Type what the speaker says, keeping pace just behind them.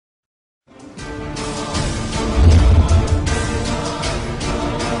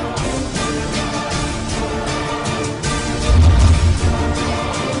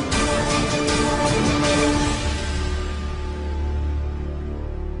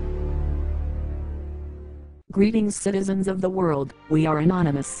Greetings citizens of the world, we are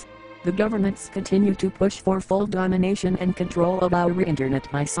anonymous. The governments continue to push for full domination and control of our internet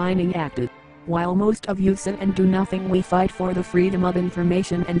by signing active. While most of you sit and do nothing, we fight for the freedom of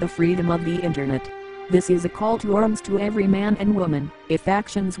information and the freedom of the internet. This is a call to arms to every man and woman. If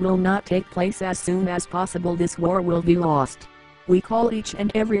actions will not take place as soon as possible, this war will be lost. We call each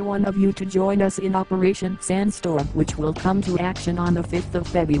and every one of you to join us in Operation Sandstorm, which will come to action on the 5th of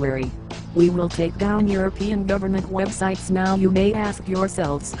February. We will take down European government websites. Now you may ask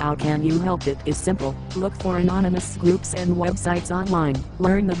yourselves, how can you help? It is simple. Look for anonymous groups and websites online.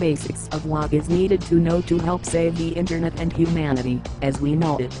 Learn the basics of what is needed to know to help save the internet and humanity as we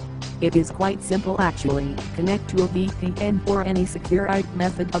know it. It is quite simple actually. Connect to a VPN or any secure IP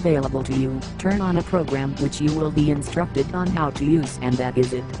method available to you. Turn on a program which you will be instructed on how to use, and that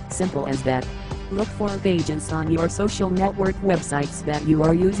is it. Simple as that. Look for pages on your social network websites that you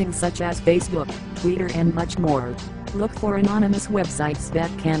are using, such as Facebook, Twitter and much more. Look for anonymous websites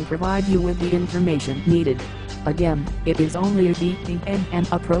that can provide you with the information needed. Again, it is only a VPN and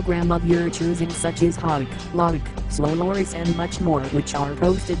a program of your choosing, such as Hawk, Log, Slowloris and much more, which are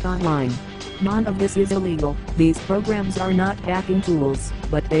posted online. None of this is illegal. These programs are not hacking tools,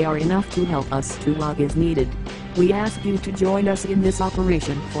 but they are enough to help us to log as needed. We ask you to join us in this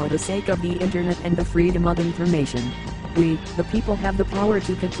operation for the sake of the internet and the freedom of information. We, the people, have the power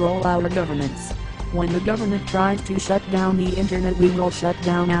to control our governments. When the government tries to shut down the internet, we will shut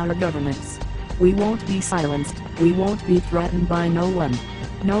down our governments. We won't be silenced, we won't be threatened by no one.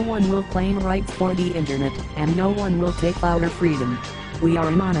 No one will claim rights for the internet, and no one will take our freedom. We are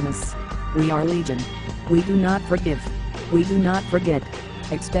anonymous. We are legion. We do not forgive. We do not forget.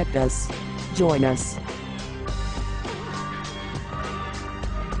 Expect us. Join us.